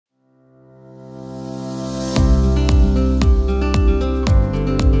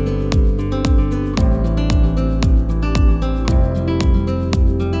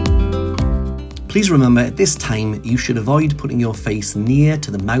Please remember at this time you should avoid putting your face near to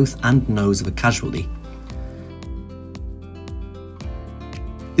the mouth and nose of a casualty.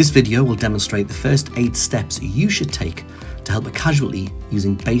 This video will demonstrate the first 8 steps you should take to help a casualty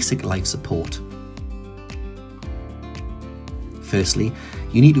using basic life support. Firstly,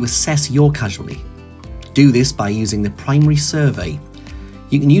 you need to assess your casualty. Do this by using the primary survey.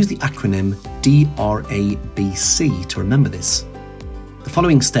 You can use the acronym DRABC to remember this. The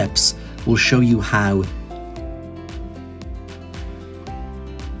following steps will show you how.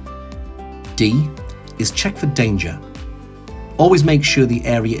 D is check for danger. Always make sure the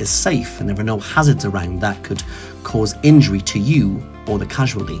area is safe and there are no hazards around that could cause injury to you or the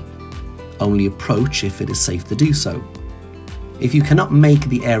casualty. Only approach if it is safe to do so. If you cannot make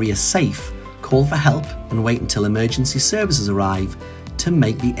the area safe, call for help and wait until emergency services arrive to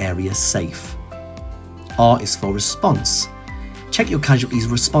make the area safe. R is for response. Check your casualty's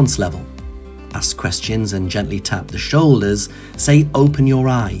response level. Ask questions and gently tap the shoulders. Say, open your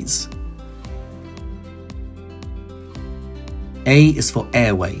eyes. A is for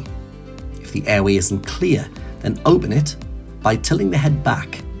airway. If the airway isn't clear, then open it by tilting the head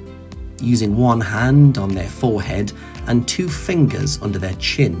back, using one hand on their forehead and 2 fingers under their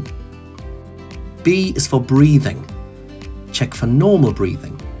chin. B is for breathing. Check for normal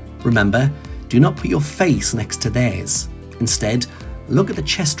breathing. Remember, do not put your face next to theirs. Instead, look at the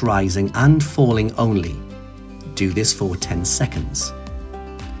chest rising and falling only. Do this for 10 seconds.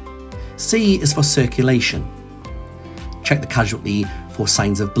 C is for circulation. Check the casualty for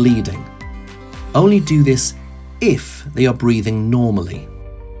signs of bleeding. Only do this if they are breathing normally.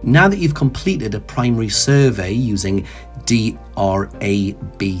 Now that you've completed a primary survey using DRABC,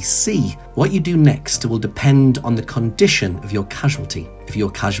 what you do next will depend on the condition of your casualty. If your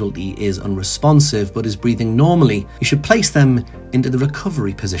casualty is unresponsive but is breathing normally, you should place them into the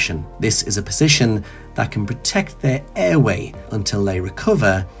recovery position. This is a position that can protect their airway until they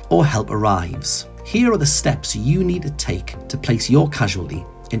recover or help arrives. Here are the steps you need to take to place your casualty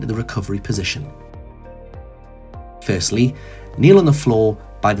into the recovery position. Firstly, kneel on the floor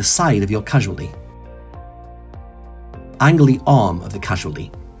by the side of your casualty. Angle the arm of the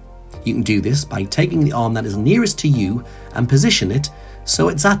casualty. You can do this by taking the arm that is nearest to you and position it so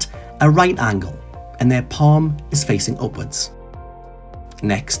it's at a right angle and their palm is facing upwards.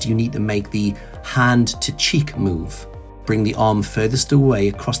 Next, you need to make the hand to cheek move. Bring the arm furthest away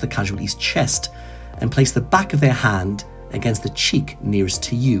across the casualty's chest and place the back of their hand against the cheek nearest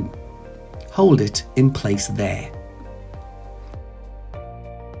to you. Hold it in place there.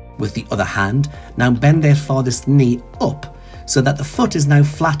 With the other hand, now bend their farthest knee up so that the foot is now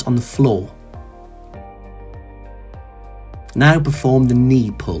flat on the floor. Now perform the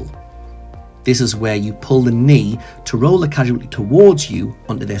knee pull. This is where you pull the knee to roll the casualty towards you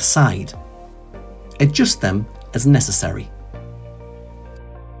onto their side. Adjust them as necessary.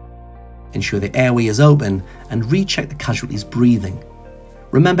 Ensure the airway is open and recheck the casualty's breathing.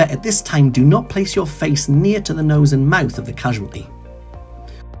 Remember, at this time, do not place your face near to the nose and mouth of the casualty.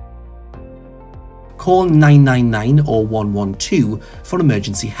 Call 999 or 112 for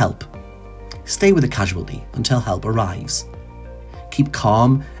emergency help. Stay with the casualty until help arrives. Keep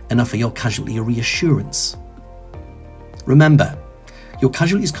calm and offer your casualty a reassurance. Remember, your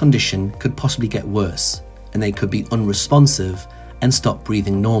casualty's condition could possibly get worse and they could be unresponsive and stop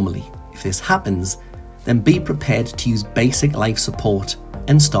breathing normally. If this happens, then be prepared to use basic life support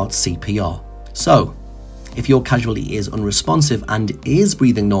and start CPR. So, if your casualty is unresponsive and is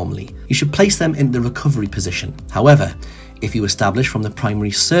breathing normally, you should place them in the recovery position. However, if you establish from the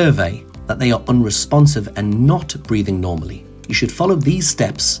primary survey that they are unresponsive and not breathing normally, you should follow these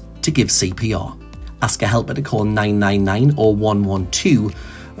steps to give CPR. Ask a helper to call 999 or 112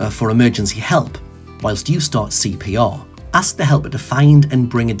 for emergency help whilst you start CPR. Ask the helper to find and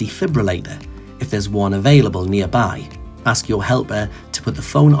bring a defibrillator if there's one available nearby. Ask your helper to put the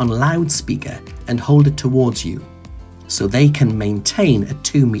phone on loudspeaker and hold it towards you so they can maintain a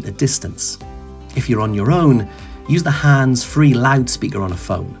 2-meter distance. If you're on your own, use the hands-free loudspeaker on a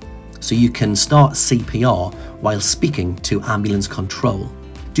phone so you can start CPR while speaking to ambulance control.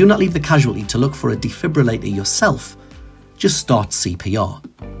 Do not leave the casualty to look for a defibrillator yourself. Just start CPR.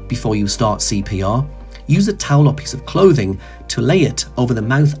 Before you start CPR, use a towel or piece of clothing to lay it over the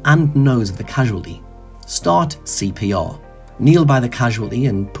mouth and nose of the casualty. Start CPR. Kneel by the casualty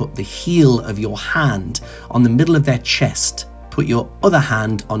and put the heel of your hand on the middle of their chest. Put your other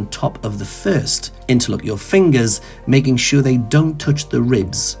hand on top of the first. Interlock your fingers, making sure they don't touch the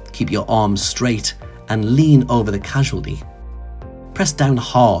ribs. Keep your arms straight and lean over the casualty. Press down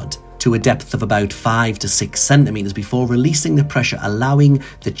hard to a depth of about 5 to 6 centimeters before releasing the pressure, allowing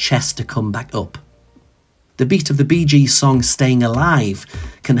the chest to come back up. The beat of the Bee Gees song Staying Alive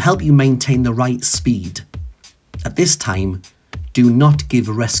can help you maintain the right speed. At this time, do not give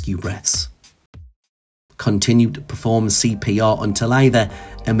rescue breaths. Continue to perform CPR until either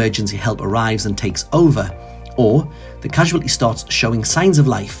emergency help arrives and takes over, or the casualty starts showing signs of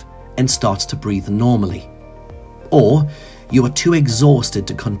life and starts to breathe normally. Or you are too exhausted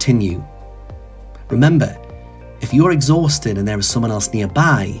to continue. Remember, if you're exhausted and there is someone else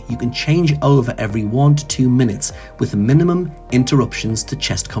nearby, you can change over every 1 to 2 minutes with minimum interruptions to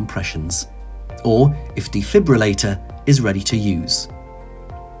chest compressions, or if defibrillator is ready to use.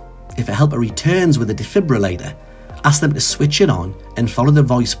 If a helper returns with a defibrillator, ask them to switch it on and follow the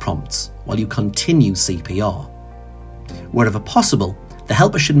voice prompts while you continue CPR. Wherever possible, the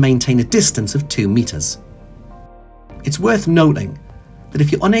helper should maintain a distance of 2 meters. It's worth noting that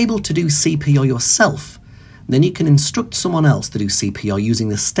if you're unable to do CPR yourself, then you can instruct someone else to do CPR using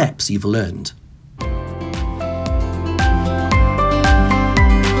the steps you've learned.